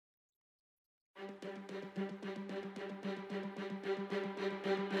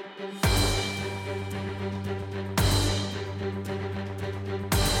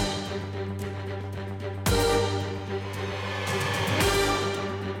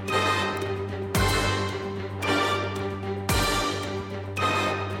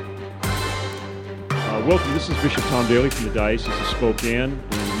Welcome. This is Bishop Tom Daly from the Diocese of Spokane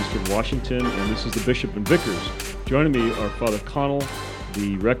in Eastern Washington, and this is the Bishop and Vicars. Joining me are Father Connell,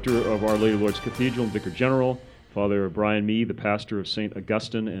 the rector of Our Lady of Lourdes Cathedral and Vicar General, Father Brian Mee, the pastor of St.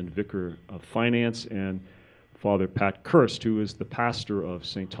 Augustine and Vicar of Finance, and Father Pat Kirst, who is the pastor of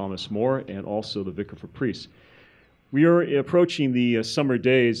St. Thomas More and also the Vicar for Priests. We are approaching the summer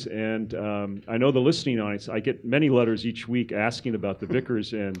days, and I know the listening audience, I get many letters each week asking about the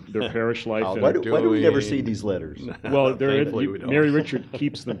vicars and their parish life. Why do we never see these letters? Well, Mary Richard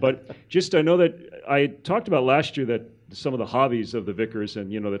keeps them. But just I know that I talked about last year that some of the hobbies of the vicars,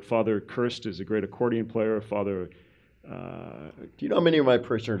 and that Father Kirst is a great accordion player, Father... do you know how many of my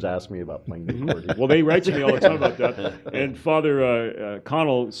parishioners ask me about playing the accordion? Well, they write to me all the time about that. And Father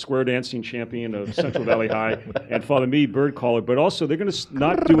Connell, square dancing champion of Central Valley High, and Father Mee, bird caller. But also, they're going to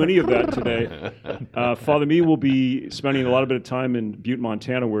not do any of that today. Father Mee will be spending a lot of bit of time in Butte,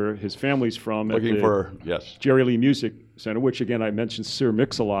 Montana, where his family's from. Looking for, yes. Jerry Lee Music Center, which, again, I mentioned Sir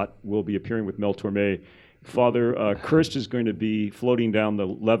Mix-a-Lot will be appearing with Mel Torme. Father Kirst is going to be floating down the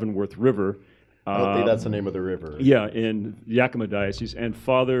Leavenworth River. I don't think that's the name of the river. Yeah, in Yakima Diocese. And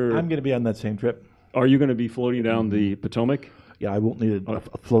Father... I'm going to be on that same trip. Are you going to be floating down the Potomac? Yeah, I won't need a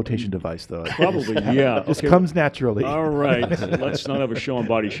flotation device, though. Probably, yeah. This comes naturally. All right. Let's not have a show on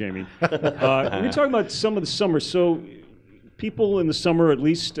body shaming. We're talking about some of the summer. So people in the summer, at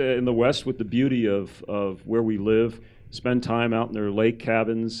least in the West, with the beauty of where we live, spend time out in their lake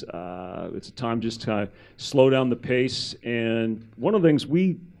cabins. It's a time just to kind of slow down the pace. And one of the things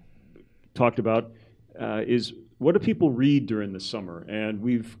we talked about is what do people read during the summer? And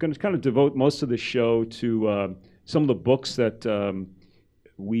we've going to kind of devote most of the show to some of the books that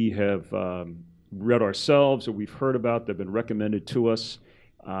we have read ourselves or we've heard about that have been recommended to us.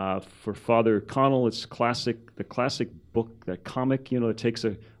 For Father Connell, it's the classic book, that comic, that takes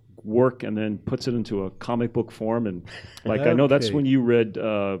a work and then puts it into a comic book form. And I know that's when you read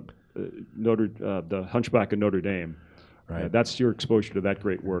The Hunchback of Notre Dame. Right. That's your exposure to that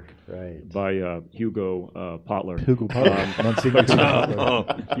great work, right? By Hugo Potler. Hugo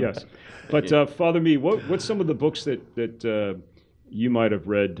Potler. Yes, but Father Mee, what's some of the books that you might have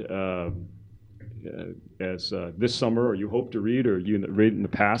read as this summer, or you hope to read, or you read in the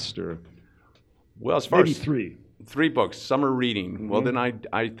past, or as far maybe as three books, summer reading. Mm-hmm. Well, then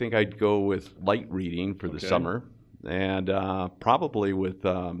I think I'd go with light reading for the summer, and probably with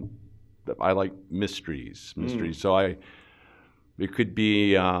I like mysteries. So it could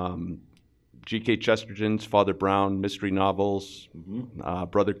be G.K. Chesterton's Father Brown mystery novels,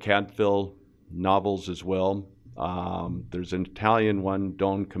 Brother Cadfael novels as well. There's an Italian one,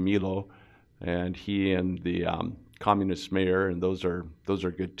 Don Camillo, and he and the communist mayor, and those are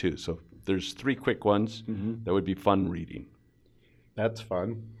good too. So there's three quick ones that would be fun reading. That's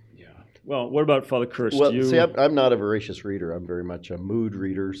fun. Well, what about Father Kirst? Well, see, I'm not a voracious reader. I'm very much a mood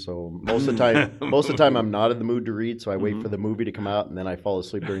reader. So most of the time, I'm not in the mood to read. So I wait for the movie to come out, and then I fall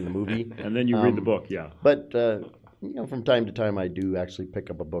asleep during the movie. And then you read the book, yeah. But from time to time, I do actually pick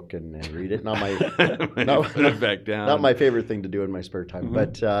up a book and read it. Not my favorite thing to do in my spare time.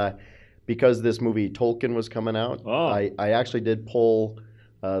 But because this movie Tolkien was coming out, I actually did pull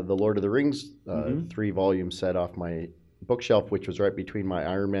the Lord of the Rings 3-volume set off my bookshelf, which was right between my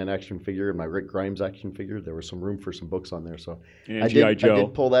Iron Man action figure and my Rick Grimes action figure. There was some room for some books on there, so I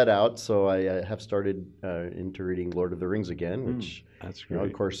did pull that out. So I have started into reading Lord of the Rings again, which that's great.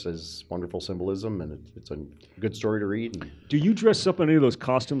 Of course has wonderful symbolism, and it's a good story to read. Do you dress up in any of those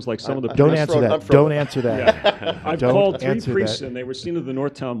costumes like some of the? Don't answer that. Don't answer that. Yeah. I've called 3 priests, and they were seen at the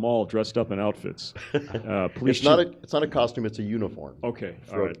Northtown Mall dressed up in outfits. It's not a costume; it's a uniform. Okay,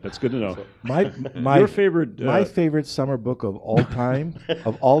 all right, that's good to know. So your favorite? My favorite summer book of all time.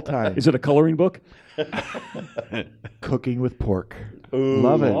 Is it a coloring book? Cooking with Pork. Ooh.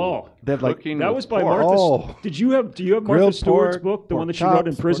 Love it. Oh, that was by Martha. Oh. Do you have Martha Stewart's book, the one that she wrote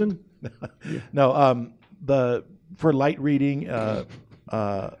in prison? No, for light reading, I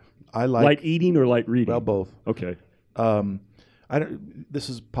like light eating or light reading. Well, both. Okay. This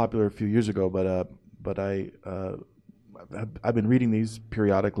is popular a few years ago, but I've been reading these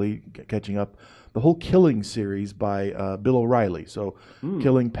periodically, catching up. The whole Killing series by Bill O'Reilly. So,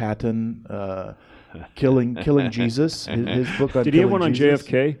 Killing Patton, Killing Jesus. His book on Did he have one on Jesus.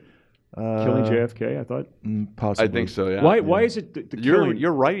 JFK? Killing JFK, I thought. Possibly. I think so. Yeah. Why is it the killing?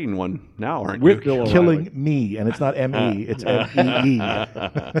 You're writing one now, aren't With you? Bill O'Reilly. Killing me, and it's not M-E, it's M-E-E.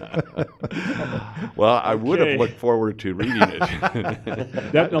 Well, I would Okay. have looked forward to reading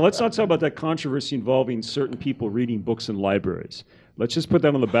it. Now, let's not talk about that controversy involving certain people reading books in libraries. Let's just put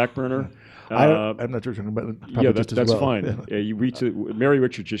that on the back burner. I'm not sure talking about probably Yeah, just as that's well. fine. You read to Mary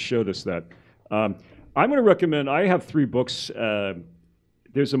Richards just showed us that. I'm going to recommend. I have 3 books.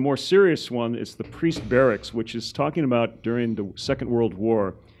 There's a more serious one. It's The Priest Barracks, which is talking about during the Second World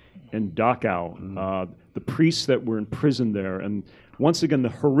War in Dachau, the priests that were in prison there, and once again the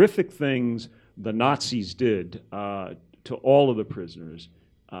horrific things the Nazis did to all of the prisoners.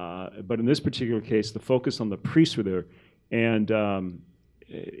 But in this particular case, the focus on the priests were there, and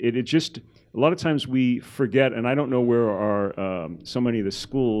it just a lot of times we forget, and I don't know where our so many of the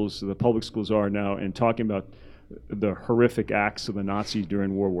schools, the public schools, are now, in talking about the horrific acts of the Nazis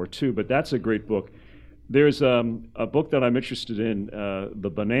during World War II. But that's a great book. There's a book that I'm interested in, The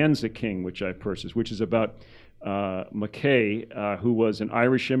Bonanza King, which I purchased, which is about Mackay, who was an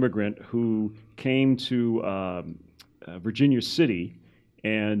Irish immigrant who came to Virginia City,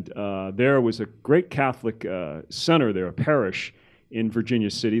 and there was a great Catholic center there, a parish in Virginia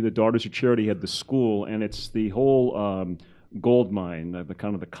City. The Daughters of Charity had the school, and it's the whole gold mine, the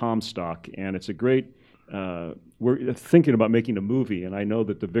kind of the Comstock, and it's a great. We're thinking about making a movie, and I know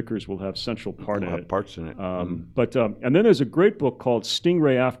that the Vickers will have central part in it. Parts in it. But and then there's a great book called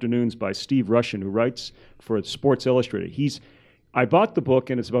Stingray Afternoons by Steve Rushin, who writes for Sports Illustrated. I bought the book,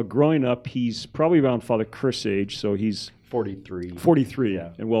 and it's about growing up. He's probably around Father Chris' age, so he's 43. 43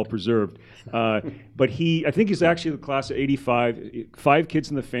 and well preserved. But I think he's actually the class of '85. 5 kids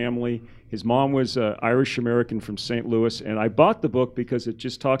in the family. His mom was Irish American from St. Louis, and I bought the book because it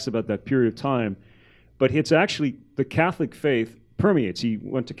just talks about that period of time. But it's actually the Catholic faith permeates. He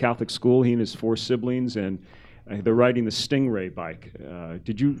went to Catholic school, he and his 4 siblings, and they're riding the Stingray bike.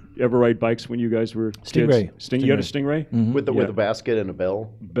 Did you ever ride bikes when you guys were Stingray. kids? You had a Stingray? Mm-hmm. With a basket and a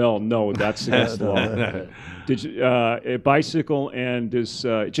bell. Bell, no, that's against the law. Did you, a bicycle, and there's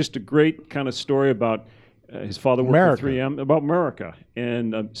just a great kind of story about his father worked for 3M, about America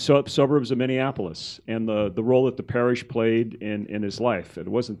and suburbs of Minneapolis, and the role that the parish played in his life. It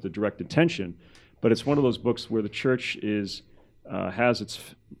wasn't the direct intention, but it's one of those books where the church has its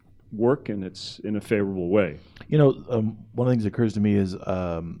work, and it's in a favorable way. You know, one of the things that occurs to me is, as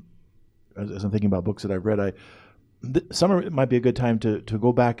I'm thinking about books that I've read, summer might be a good time to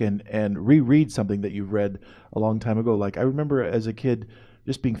go back and reread something that you've read a long time ago. Like I remember as a kid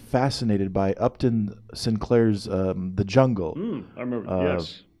just being fascinated by Upton Sinclair's The Jungle. I remember,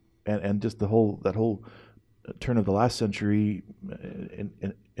 yes. And just that whole turn of the last century,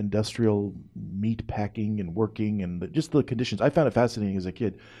 industrial meat packing and working, and just the conditions. I found it fascinating as a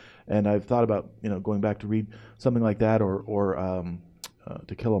kid, and I've thought about going back to read something like that, or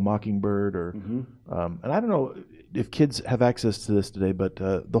To Kill a Mockingbird, or and I don't know if kids have access to this today, but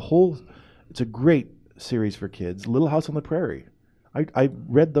it's a great series for kids. Little House on the Prairie. I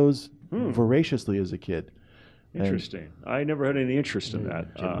read those voraciously as a kid. Interesting. I never had any interest in that.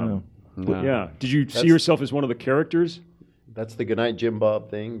 No. Yeah. Did you see yourself as one of the characters? That's the Goodnight Jim Bob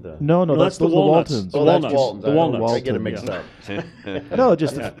thing. No, that's the Waltons. Waltons. Oh, that's Waltons. The Walnuts. I get it mixed up. No,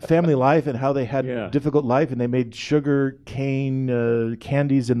 just family life and how they had a difficult life, and they made sugar cane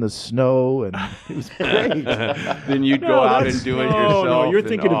candies in the snow, and it was great. Then you'd go out and do it yourself. No, you're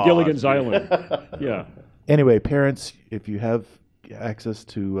thinking of Gilligan's Island. Yeah. Anyway, parents, if you have access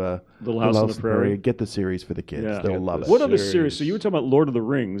to Little House on the Prairie, get the series for the kids. Yeah. They'll love it. What other series? So you were talking about Lord of the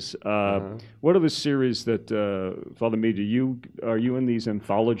Rings. What other series that Father Meade, are you in these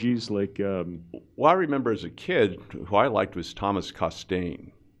anthologies like? Well, I remember as a kid, who I liked was Thomas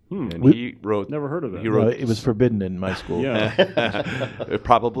Costain. And he wrote. Never heard of that. It was forbidden in my school. Yeah, it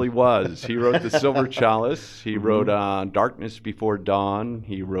probably was. He wrote The Silver Chalice. He wrote Darkness Before Dawn.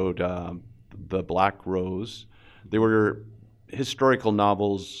 He wrote The Black Rose. They were historical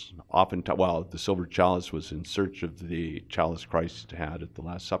novels, often. The Silver Chalice was in search of the chalice Christ had at the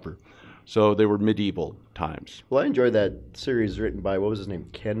Last Supper. So they were medieval times. Well, I enjoyed that series written by, what was his name,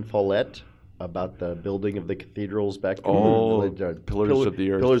 Ken Follett, about the building of the cathedrals back in Pillars of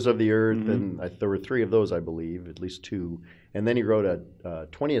the Earth. Pillars of the Earth, and there were 3 of those, I believe, at least 2. And then he wrote a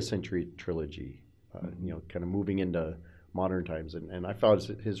 20th century trilogy, kind of moving into modern times. And I found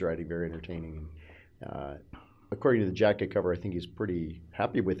his writing very entertaining. According to the jacket cover, I think he's pretty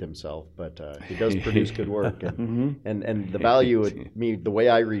happy with himself, but he does produce good work. And the value of me, the way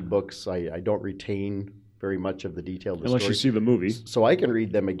I read books, I don't retain very much of the detail of the unless story. you see the movie. So I can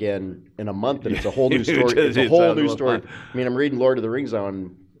read them again in a month, and it's a whole new story. It's a whole new story. I mean, I'm reading Lord of the Rings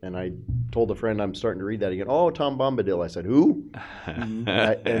on and I told a friend I'm starting to read that again. Oh, Tom Bombadil. I said, who? And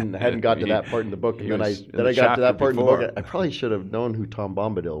I hadn't got to that part in the book. And then I got to that part in the book. I probably should have known who Tom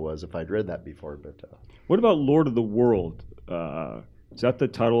Bombadil was if I'd read that before. But what about Lord of the World? Is that the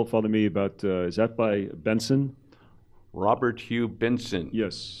title, Father Me? Is that by Benson? Robert Hugh Benson.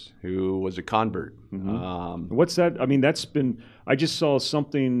 Yes. Who was a convert. What's that? I mean, I just saw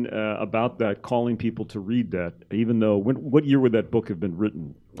something about that, calling people to read that, even though, what year would that book have been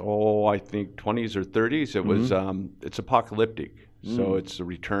written? Oh, I think 20s or 30s. It was, it's apocalyptic. So it's the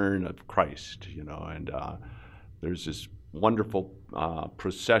return of Christ, and there's this wonderful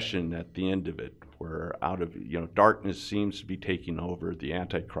procession at the end of it where darkness seems to be taking over the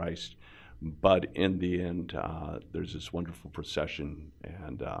Antichrist. But in the end, there's this wonderful procession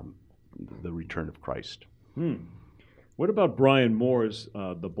and the return of Christ. What about Brian Moore's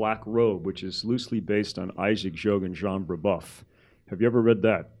The Black Robe, which is loosely based on Isaac Jogues and Jean Brebeuf? Have you ever read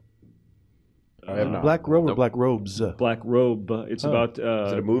that? I have not. Black Robe or Black Robes? Black Robe. It's about.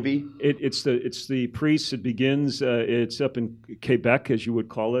 Is it a movie? It's the priests. It begins. It's up in Quebec, as you would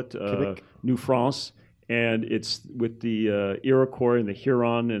call it, New France, and it's with the Iroquois and the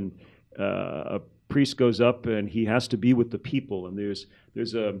Huron, and a priest goes up and he has to be with the people. And there's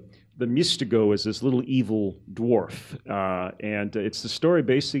the Mystigo is this little evil dwarf, and it's the story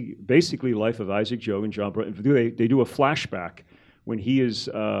basically life of Isaac Jogues and Jean Brebeuf. They do a flashback when he is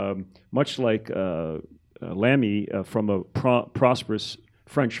much like Lamy from a prosperous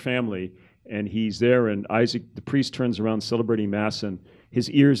French family, and he's there, and the priest turns around celebrating Mass, and his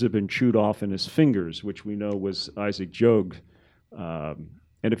ears have been chewed off and his fingers, which we know was Isaac Jogues.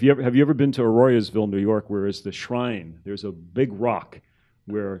 And have you ever been to Arroyosville, New York, where is the shrine? There's a big rock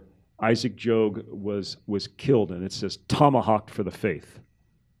where Isaac Jogues was killed, and it says "Tomahawked for the faith."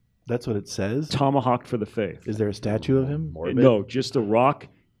 That's what it says? Tomahawked for the faith. Is there a statue of him? No, just a rock.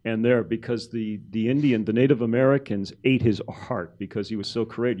 And because the Native Americans ate his heart because he was so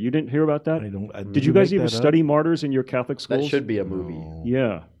creative. You didn't hear about that? Did you guys even study martyrs in your Catholic schools? That should be a movie. No.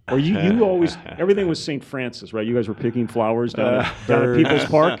 Yeah. Or you always, everything was St. Francis, right? You guys were picking flowers down at People's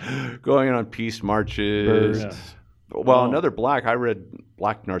Park? Going on peace marches. Well, another black, I read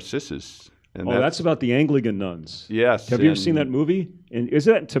Black Narcissus. And that's about the Anglican nuns. Yes. Have you ever seen that movie? And is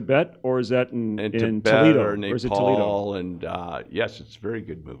that in Tibet or is that in Toledo? Or Nepal, is it Toledo? And yes, it's a very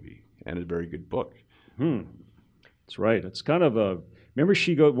good movie and a very good book. That's right. It's kind of a.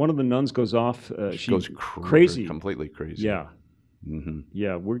 Remember, one of the nuns goes off. She goes crazy, completely crazy. Yeah.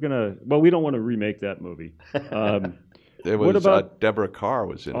 Yeah, we're gonna. Well, we don't want to remake that movie. It was. What about Deborah Carr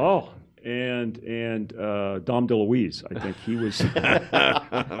was in it. Oh, and Dom DeLuise. I think he was.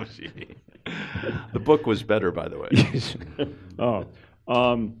 The book was better, by the way.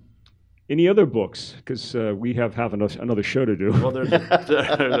 Any other books? Because we have another show to do. Well, there's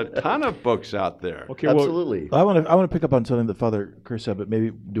a ton of books out there. Okay, absolutely. I want to pick up on something that Father Kerr said, but maybe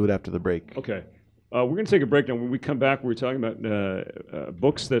do it after the break. Okay. We're going to take a break now. When we come back, we're talking about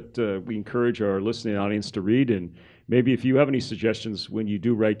books that we encourage our listening audience to read. And maybe if you have any suggestions when you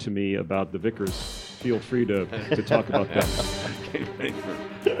do write to me about the Vicars, feel free to talk about that.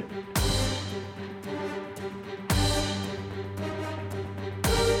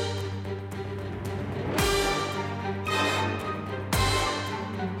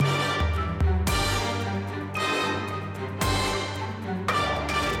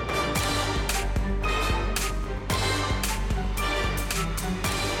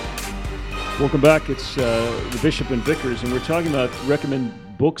 Welcome back. It's the Bishop and Vicars, and we're talking about recommend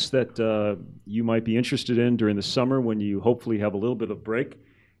books that you might be interested in during the summer when you hopefully have a little bit of break.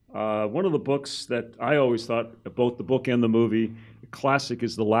 One of the books that I always thought, both the book and the movie, classic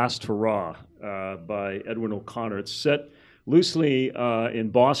is The Last Hurrah by Edwin O'Connor. It's set loosely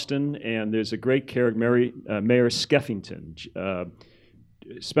in Boston, and there's a great character, Mayor Skeffington.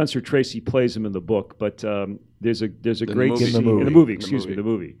 Spencer Tracy plays him in the book, but there's a great scene in the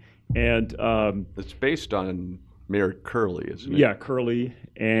movie. And it's based on Mayor Curley, isn't it? Yeah, Curley,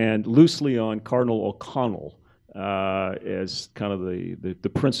 and loosely on Cardinal O'Connell as kind of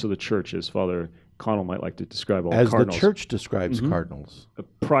the prince of the church, as Father O'Connell might like to describe all cardinals. As the church describes cardinals.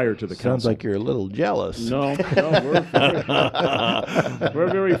 Prior to the council. Sounds like you're a little jealous. No,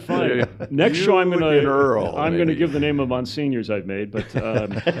 we're very fine. Next show I'm going to give the name of Monsignors I've made,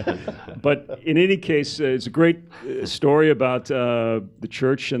 but in any case, it's a great story about the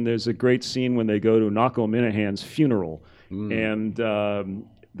church, and there's a great scene when they go to Naco Minahan's funeral, and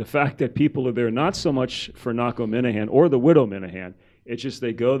the fact that people are there not so much for Naco Minahan or the widow Minahan, it's just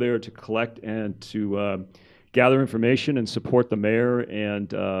they go there to collect and to gather information and support the mayor,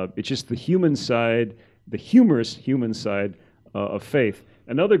 and it's just the human side, the humorous human side of faith.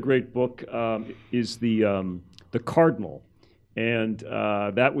 Another great book is the Cardinal, and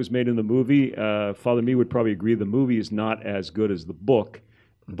that was made in the movie. Father Mee would probably agree the movie is not as good as the book,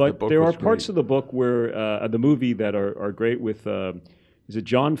 but there are parts of the book where the movie that are great. With is it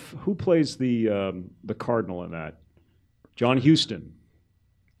John? Who plays the Cardinal in that? John Huston.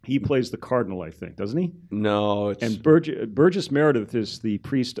 He plays the Cardinal, I think, doesn't he? No, it's... And Burgess Meredith is the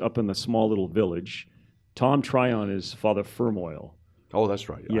priest up in the small little village. Tom Tryon is Father Fermoil. Oh, that's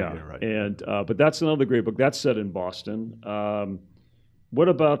right. Yeah, right. And but that's another great book. That's set in Boston. What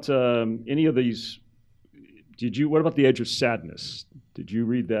about any of these? What about The Edge of Sadness? Did you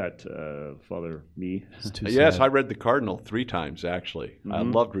read that, Father Mee? Yes, I read The Cardinal 3 times, actually. Mm-hmm. I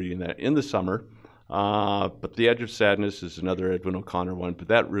loved reading that in the summer. But The Edge of Sadness is another Edwin O'Connor one, but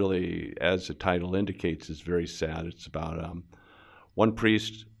that really, as the title indicates, is very sad. It's about one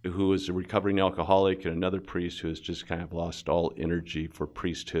priest who is a recovering alcoholic and another priest who has just kind of lost all energy for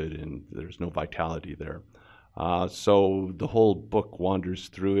priesthood, and there's no vitality there. So the whole book wanders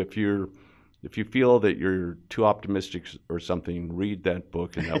through. If you feel that you're too optimistic or something, read that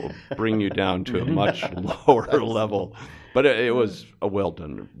book, and that will bring you down to a much lower level. But it was a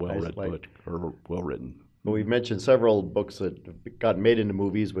well-done, well-read book, or well-written. Well, we've mentioned several books that got made into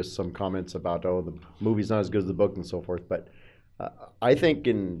movies with some comments about, the movie's not as good as the book and so forth. But I think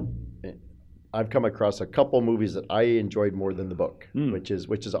I've come across a couple movies that I enjoyed more than the book, which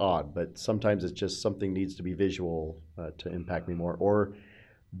is odd. But sometimes it's just something needs to be visual to impact me more, or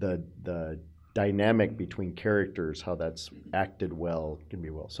the dynamic between characters, how that's acted well, can be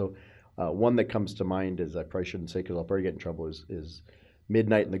well. So one that comes to mind is, I probably shouldn't say because I'll probably get in trouble, is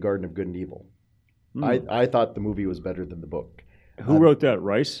Midnight in the Garden of Good and Evil. I thought the movie was better than the book. Who wrote that,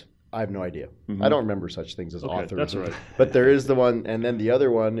 Rice? I have no idea. I don't remember such things as authors. That's right. But there is the one, and then the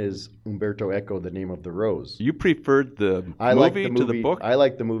other one is Umberto Eco, The Name of the Rose. You preferred the movie to the book? I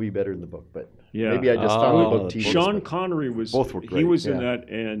like the movie better than the book, but yeah. Maybe I just found the book tedious. Sean Connery was, both were great. He was in that,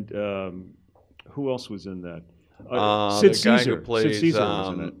 and who else was in that? Sid Caesar. Guy who plays Sid Caesar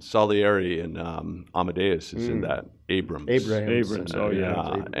was in it. Salieri and Amadeus is in that. Abrams. Abrams, oh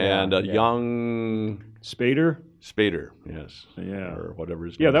yeah. And young... Spader, yes. Yeah. Or whatever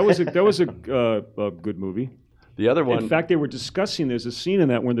his name. Yeah, that was a good movie. The other one... In fact, they were discussing, there's a scene in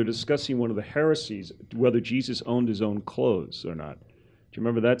that when they're discussing one of the heresies, whether Jesus owned his own clothes or not. Do you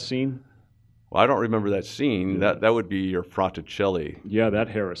remember that scene? Well, I don't remember that scene. That would be your Fraticelli. Yeah, that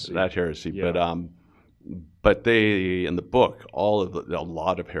heresy. Yeah. But they, in the book, a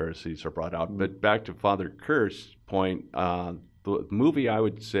lot of heresies are brought out. But back to Father Kerr's point, the movie I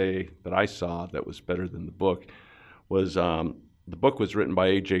would say that I saw that was better than the book was the book was written by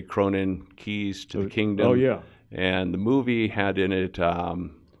A.J. Cronin, Keys to the Kingdom. Oh, yeah. And the movie had in it To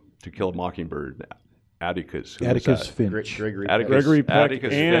Kill a Mockingbird. Atticus Finch. Gregory Peck,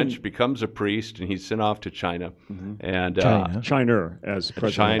 Atticus Finch becomes a priest, and he's sent off to China. And Chiner as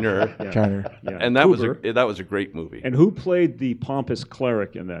president. Chiner. Yeah. And that was a great movie. And who played the pompous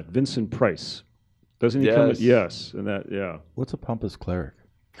cleric in that? Vincent Price. Doesn't he come in? Yes, and that, yeah. What's a pompous cleric?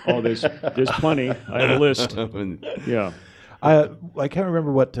 Oh, there's plenty. I have a list. Yeah. I can't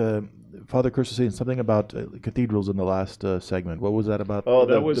remember what Father Kerr was saying, something about cathedrals in the last segment. What was that about? Oh,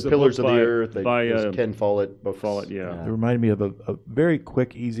 that was the Pillars of the Earth by Ken Follett. Yeah. It reminded me of a very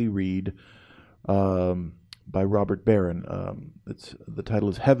quick, easy read by Robert Barron. The title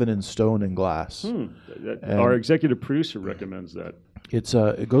is Heaven in Stone and Glass. Our executive producer recommends that.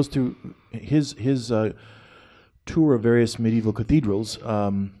 It goes through his tour of various medieval cathedrals,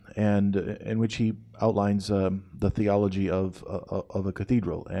 and in which he outlines the theology of a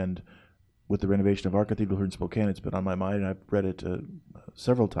cathedral. And with the renovation of our cathedral here in Spokane, it's been on my mind, and I've read it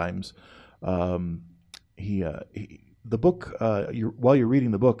several times. The book, while you're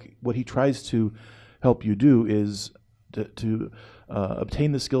reading the book, what he tries to help you do is to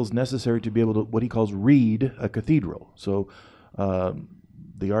obtain the skills necessary to be able to, what he calls, read a cathedral. So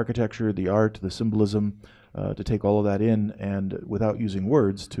the architecture, the art, the symbolism, to take all of that in, and without using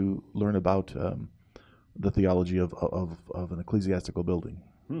words, to learn about the theology of an ecclesiastical building.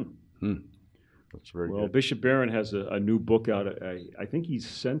 That's very well, good. Bishop Barron has a new book out. I think he's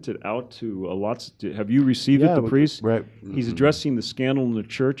sent it out to lots. Have you received it, the priest? Right. He's addressing the scandal in the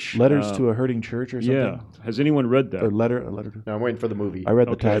church. Letters to a Hurting Church or something? Yeah. Has anyone read that? A letter to... No, I'm waiting for the movie. I read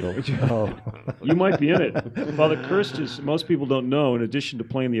the title. You might be in it. Father Kirst most people don't know, in addition to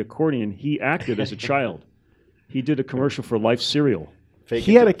playing the accordion, he acted as a child. He did a commercial for Life cereal. Fake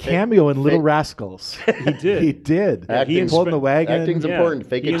He it had a till- cameo in Little fake- Rascals. He did. He did. Acting- Pulled in the wagon. Acting's important.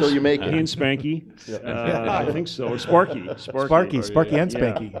 Fake it till you make He and it. Spanky. I think so. Or Sparky. Sparky and Yeah.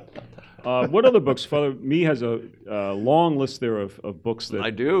 Spanky. What other books? Father Me has a long list there of books that I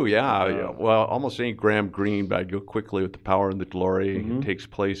do, yeah. Well, almost any Graham Greene, but I'd go quickly with The Power and the Glory. It takes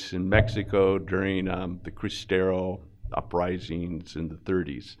place in Mexico during the Cristero uprisings in the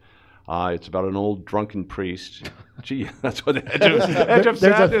 30s. It's about an old drunken priest. Gee, that's what the Edge of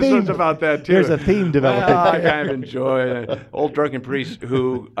There's a Sadness theme. was about that too. There's a theme developing. Well, I kind of enjoy it. Old drunken priest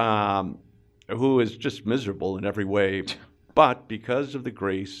who is just miserable in every way. But because of the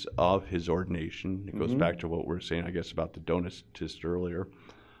grace of his ordination, it goes back to what we were saying, I guess, about the Donatist earlier,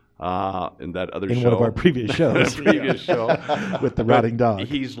 in that other In show. one of our previous shows. previous show. With the rotting dog.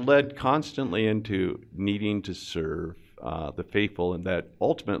 He's led constantly into needing to serve the faithful, and that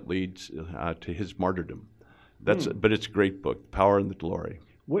ultimately leads to his martyrdom. But it's a great book, Power and the Glory.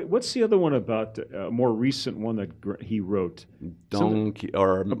 What's the other one about a more recent one that he wrote?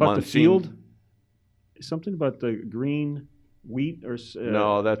 About The field? Something about the green wheat or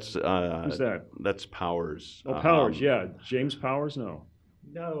no, that's who's that? That's Powers. Oh, Powers, yeah. James Powers? No.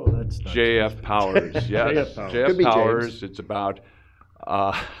 No, that's not. J.F. Powers. Yes. J.F. Powers. J.F. Could be Powers. James. It's about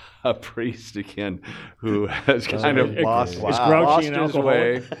a priest again who has kind of Is lost grouchy and his alcoholic?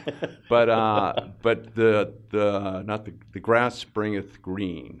 way, but the grass springeth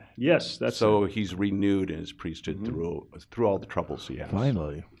green. Yes, that's So it. he's renewed in his priesthood through all the troubles he has.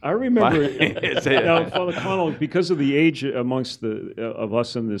 Finally. I remember It's now, Father Connell, because of the age amongst of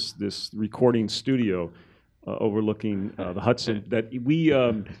us in this recording studio overlooking the Hudson, that we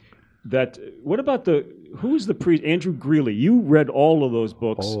what about who is the priest? Andrew Greeley. You read all of those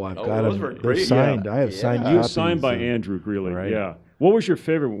books. Oh, I've Oh, got those them. were They're great. signed. Yeah. I have signed Yeah. You copies. signed by and Andrew Greeley. Right. Yeah. What was your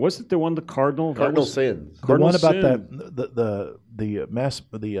favorite one? Was it the one, the Cardinal? Cardinal Sins. The Cardinal one about Sin.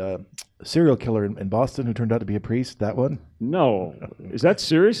 the serial killer in Boston who turned out to be a priest. That one? No. Is that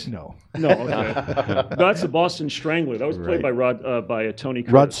serious? No. No, okay. No, that's the Boston Strangler. That was played by Tony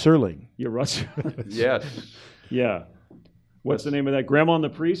Curtis. Rod Serling. Yeah, Rod. Yes. Yeah. What's the name of that? Grandma and the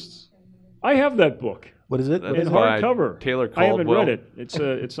Priests? I have that book What is it? That's in by hardcover. Taylor I haven't Caldwell. read it.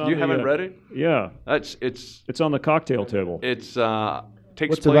 It's on. You the, haven't read it? Yeah, It's on the cocktail table. takes What's it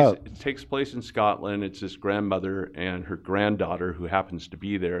place. about? It takes place in Scotland. It's this grandmother and her granddaughter who happens to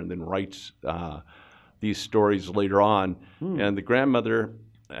be there, and then writes these stories later on. And the grandmother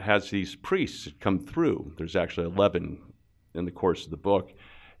has these priests that come through. There's actually 11 in the course of the book,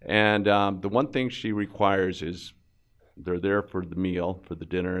 and the one thing she requires is they're there for the meal, for the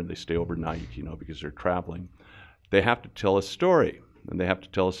dinner, and they stay overnight, because they're traveling. They have to tell a story, and they have to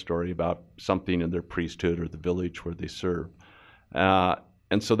tell a story about something in their priesthood or the village where they serve.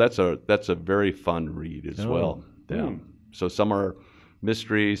 And so that's a very fun read as well. Yeah. So some are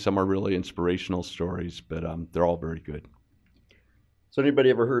mysteries, some are really inspirational stories, but they're all very good. So anybody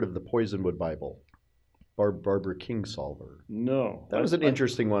ever heard of the Poisonwood Bible? Barbara Kingsolver. No, That was an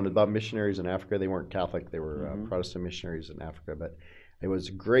interesting one about missionaries in Africa. They weren't Catholic; they were Protestant missionaries in Africa. But it was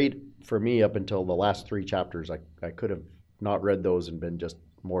great for me up until the last 3 chapters. I could have not read those and been just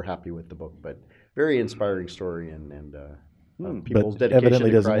more happy with the book. But very inspiring story and people's But dedication evidently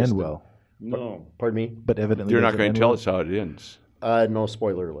to doesn't Christ. end well. no. Pardon me? But evidently You're not doesn't going end to tell well. us how it ends. No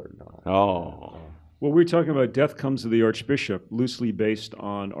spoiler alert. No. Oh. Well, we were talking about Death Comes to the Archbishop, loosely based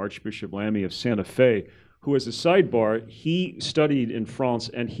on Archbishop Lamy of Santa Fe, who, as a sidebar, he studied in France,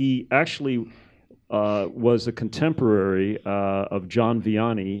 and he actually was a contemporary of John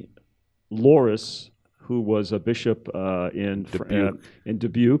Vianney, Loris, who was a bishop in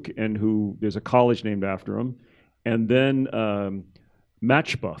Dubuque, and who there's a college named after him, and then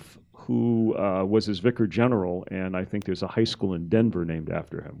Matchbuff, who was his vicar general, and I think there's a high school in Denver named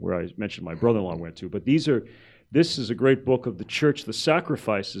after him, where I mentioned my brother-in-law went to. But this is a great book of the church, the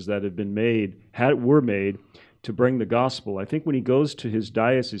sacrifices that have been were made to bring the gospel. I think when he goes to his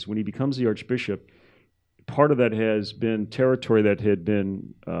diocese, when he becomes the archbishop, part of that has been territory that had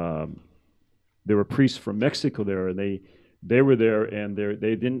been, there were priests from Mexico there, and they were there, and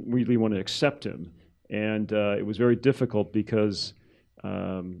they didn't really want to accept him. And it was very difficult because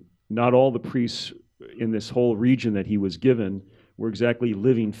not all the priests in this whole region that he was given were exactly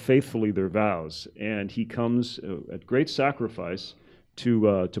living faithfully their vows. And he comes at great sacrifice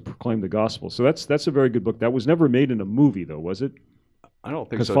to proclaim the gospel. So that's a very good book. That was never made in a movie, though, was it? I don't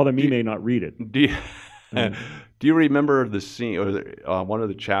think Because so. Father Me may not read it. Do you remember the scene, or one of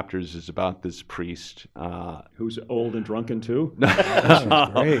the chapters is about this priest? Who's old and drunken too?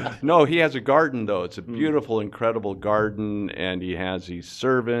 Great. No, he has a garden, though. It's a beautiful, incredible garden, and he has these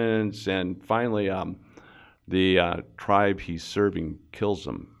servants, and finally the tribe he's serving kills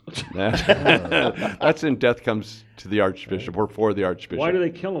him. That's in Death Comes to the Archbishop, or for the Archbishop. Why do they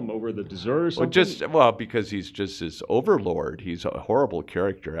kill him? Over the dessert or something? Because he's just this overlord. He's a horrible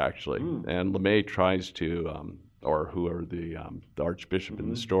character, actually. And LeMay tries to, or whoever the Archbishop in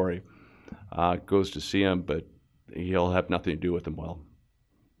the story, goes to see him, but he'll have nothing to do with him well.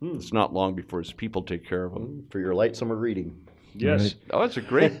 It's not long before his people take care of him. For your light summer reading. Yes. Right. Oh, it's a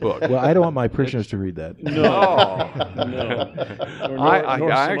great book. Well, I don't want my parishioners to read that. No.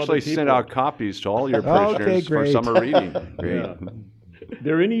 I actually sent out copies to all your parishioners for summer reading. Great. Yeah.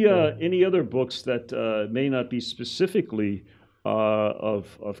 There any other books that may not be specifically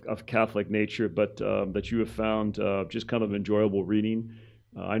of Catholic nature, but that you have found just kind of enjoyable reading?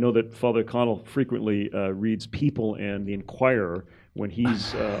 I know that Father Connell frequently reads People and the Inquirer when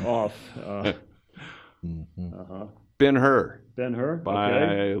he's off. Ben-Hur. Ben-Hur?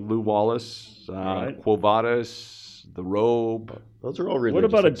 By Lew Wallace, Quo Vadis, The Robe. Those are all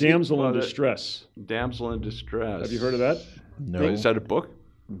religious. What about A Damsel in Distress? Damsel in Distress. Have you heard of that? No. Is that a book?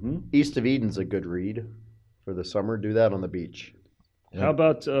 East of Eden's a good read for the summer. Do that on the beach. How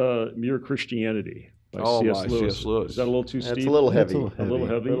about Mere Christianity by C.S. Lewis? C.S. Lewis. Is that a little too steep? It's a little heavy. A little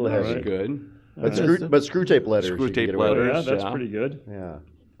heavy? A little heavy. All right. Good. But Screw Tape Letters. Screw you can Tape get away with. Letters. Yeah, that's Yeah. pretty good. Yeah.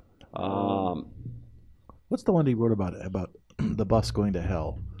 What's the one he wrote about the bus going to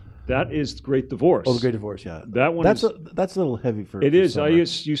hell? That is Great Divorce. Oh, The Great Divorce, yeah. That one that's is... that's a little heavy for It for is. summer. I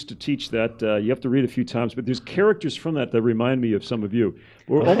used to teach that. You have to read a few times, but there's characters from that remind me of some of you.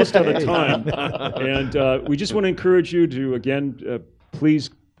 We're almost out of time, and we just want to encourage you to, again, please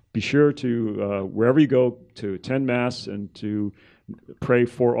be sure to, wherever you go, to attend Mass and to pray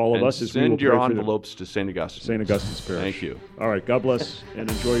for all of us. As we will send your pray for envelopes to St. Augustine. St. Augustine's Parish. Thank you. All right. God bless,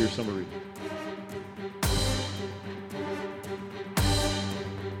 and enjoy your summer reading.